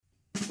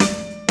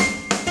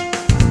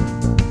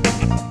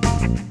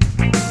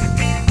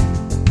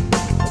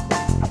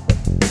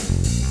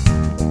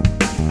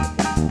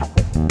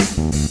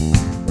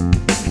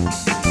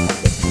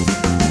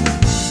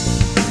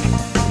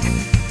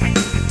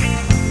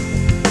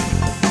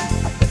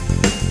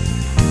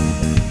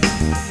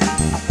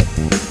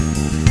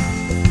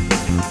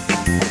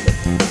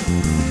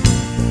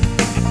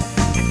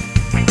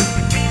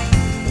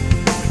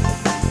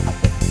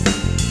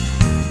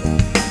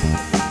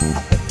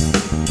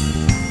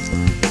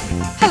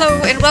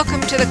and welcome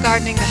to the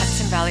Gardening the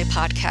Hudson Valley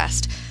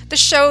podcast, the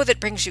show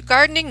that brings you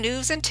gardening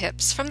news and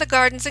tips from the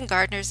gardens and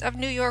gardeners of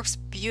New York's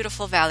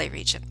beautiful Valley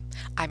region.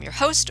 I'm your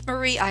host,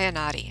 Marie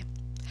Iannotti.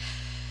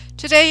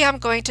 Today I'm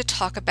going to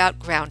talk about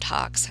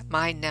groundhogs,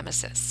 my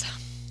nemesis.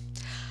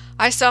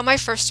 I saw my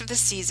first of the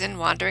season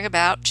wandering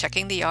about,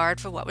 checking the yard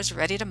for what was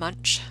ready to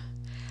munch.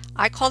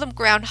 I call them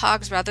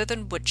groundhogs rather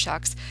than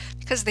woodchucks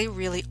because they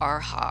really are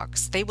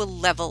hogs. They will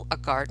level a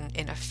garden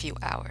in a few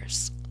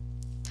hours.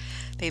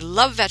 They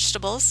love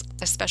vegetables,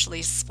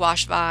 especially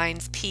squash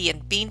vines, pea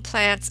and bean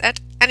plants,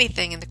 and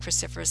anything in the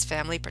cruciferous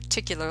family,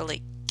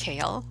 particularly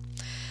kale.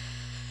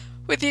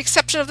 With the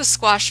exception of the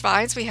squash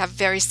vines, we have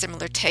very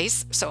similar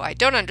tastes, so I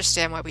don't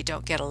understand why we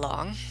don't get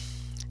along.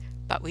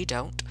 But we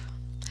don't.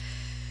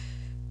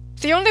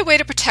 The only way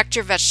to protect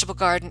your vegetable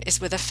garden is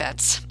with a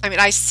fence.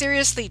 I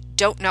seriously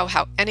don't know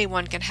how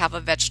anyone can have a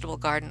vegetable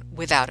garden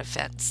without a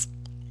fence.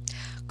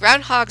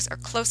 Groundhogs are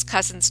close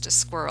cousins to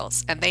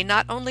squirrels, and they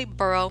not only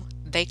burrow,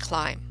 they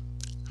climb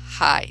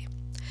high.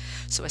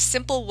 So a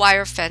simple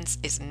wire fence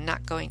is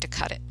not going to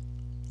cut it.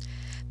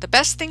 The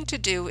best thing to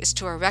do is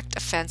to erect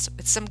a fence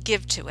with some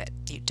give to it.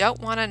 You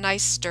don't want a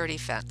nice sturdy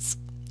fence.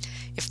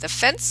 If the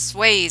fence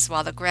sways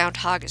while the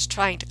groundhog is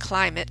trying to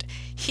climb it,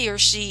 he or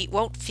she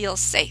won't feel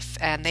safe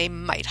and they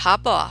might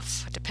hop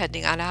off,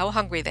 depending on how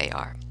hungry they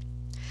are.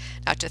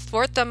 Now, to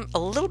thwart them a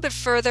little bit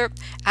further,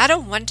 add a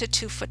 1 to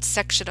 2 foot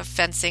section of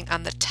fencing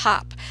on the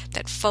top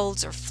that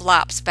folds or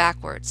flops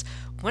backwards.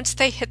 Once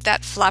they hit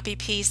that floppy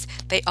piece,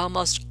 they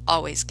almost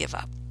always give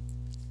up.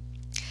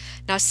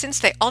 Now, since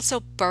they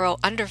also burrow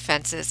under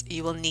fences,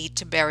 you will need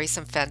to bury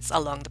some fence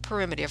along the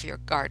perimeter of your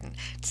garden.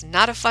 It's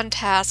not a fun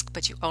task,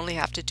 but you only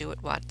have to do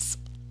it once.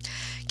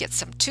 Get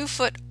some 2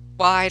 foot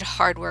wide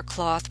hardware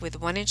cloth with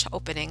 1-inch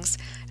openings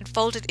and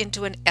fold it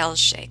into an L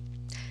shape.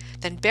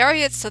 Then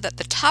bury it so that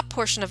the top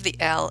portion of the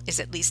L is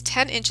at least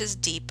 10 inches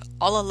deep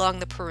all along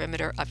the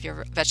perimeter of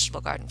your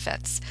vegetable garden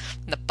fence.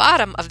 And the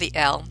bottom of the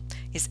L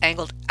is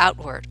angled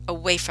outward,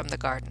 away from the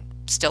garden,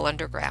 still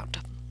underground.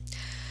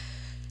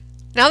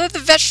 Now that the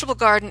vegetable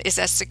garden is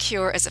as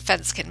secure as a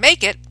fence can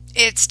make it,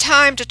 it's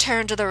time to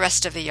turn to the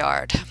rest of the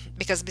yard.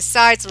 Because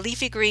besides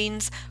leafy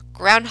greens,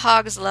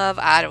 groundhogs love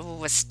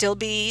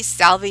astilbe,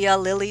 salvia,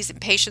 lilies,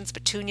 impatiens,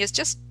 petunias,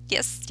 just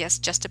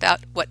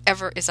about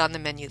whatever is on the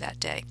menu that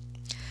day.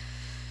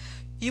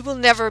 You will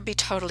never be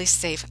totally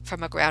safe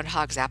from a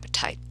groundhog's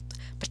appetite,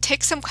 but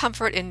take some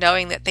comfort in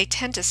knowing that they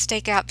tend to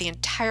stake out the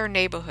entire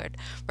neighborhood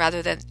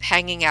rather than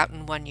hanging out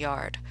in one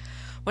yard.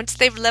 Once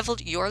they've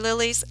leveled your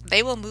lilies,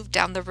 they will move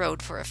down the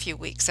road for a few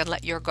weeks and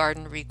let your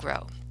garden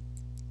regrow.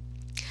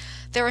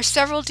 There are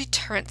several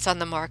deterrents on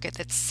the market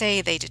that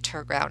say they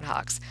deter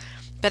groundhogs,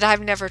 but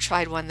I've never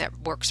tried one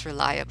that works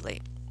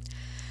reliably.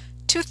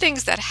 2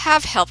 things that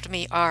have helped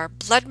me are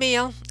blood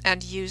meal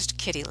and used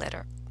kitty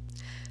litter.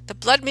 The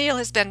blood meal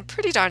has been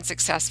pretty darn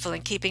successful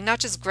in keeping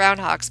not just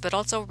groundhogs but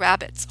also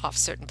rabbits off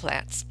certain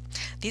plants.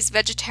 These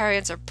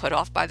vegetarians are put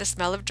off by the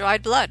smell of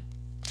dried blood.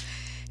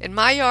 In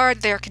my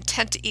yard, they are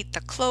content to eat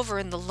the clover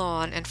in the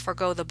lawn and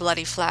forgo the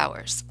bloody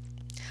flowers.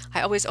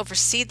 I always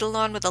overseed the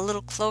lawn with a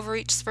little clover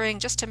each spring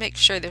just to make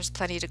sure there's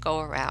plenty to go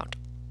around.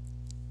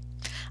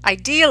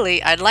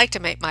 Ideally, I'd like to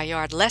make my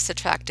yard less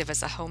attractive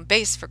as a home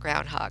base for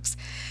groundhogs.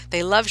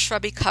 They love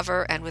shrubby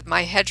cover, and with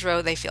my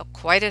hedgerow, they feel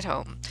quite at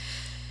home.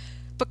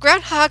 But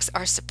groundhogs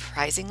are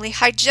surprisingly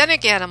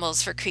hygienic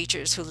animals for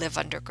creatures who live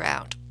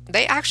underground.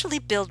 They actually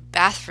build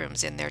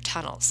bathrooms in their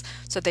tunnels,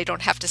 so they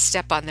don't have to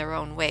step on their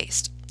own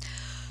waste.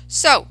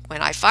 So,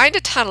 when I find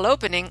a tunnel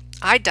opening,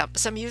 I dump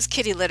some used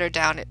kitty litter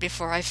down it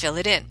before I fill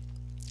it in.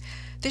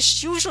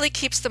 This usually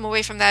keeps them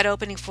away from that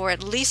opening for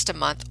at least a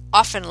month,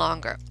 often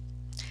longer.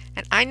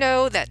 And I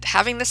know that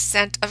having the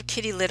scent of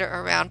kitty litter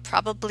around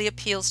probably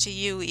appeals to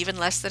you even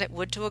less than it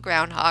would to a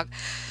groundhog,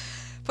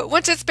 but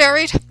once it's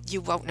buried,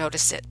 you won't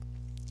notice it.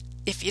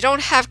 If you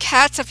don't have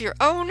cats of your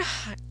own,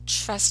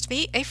 trust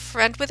me, a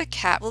friend with a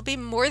cat will be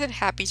more than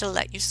happy to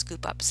let you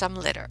scoop up some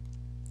litter.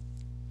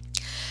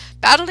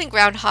 Battling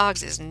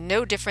groundhogs is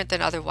no different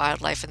than other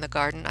wildlife in the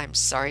garden, I'm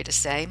sorry to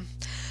say.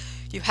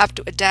 You have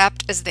to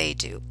adapt as they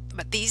do,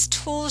 but these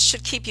tools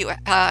should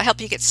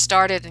help you get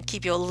started and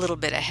keep you a little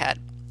bit ahead.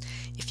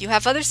 If you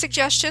have other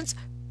suggestions,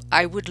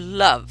 I would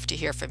love to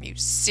hear from you.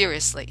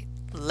 Seriously,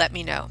 let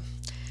me know.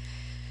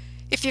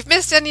 If you've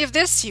missed any of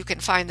this, you can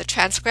find the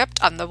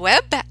transcript on the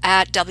web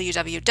at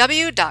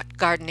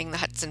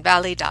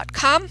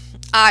www.gardeningthehudsonvalley.com.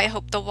 I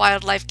hope the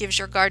wildlife gives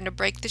your garden a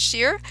break this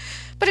year,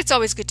 but it's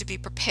always good to be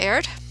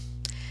prepared.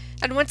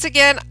 And once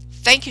again,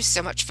 thank you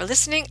so much for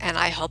listening, and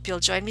I hope you'll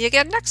join me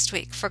again next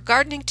week for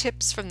gardening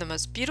tips from the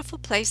most beautiful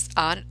place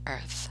on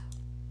earth.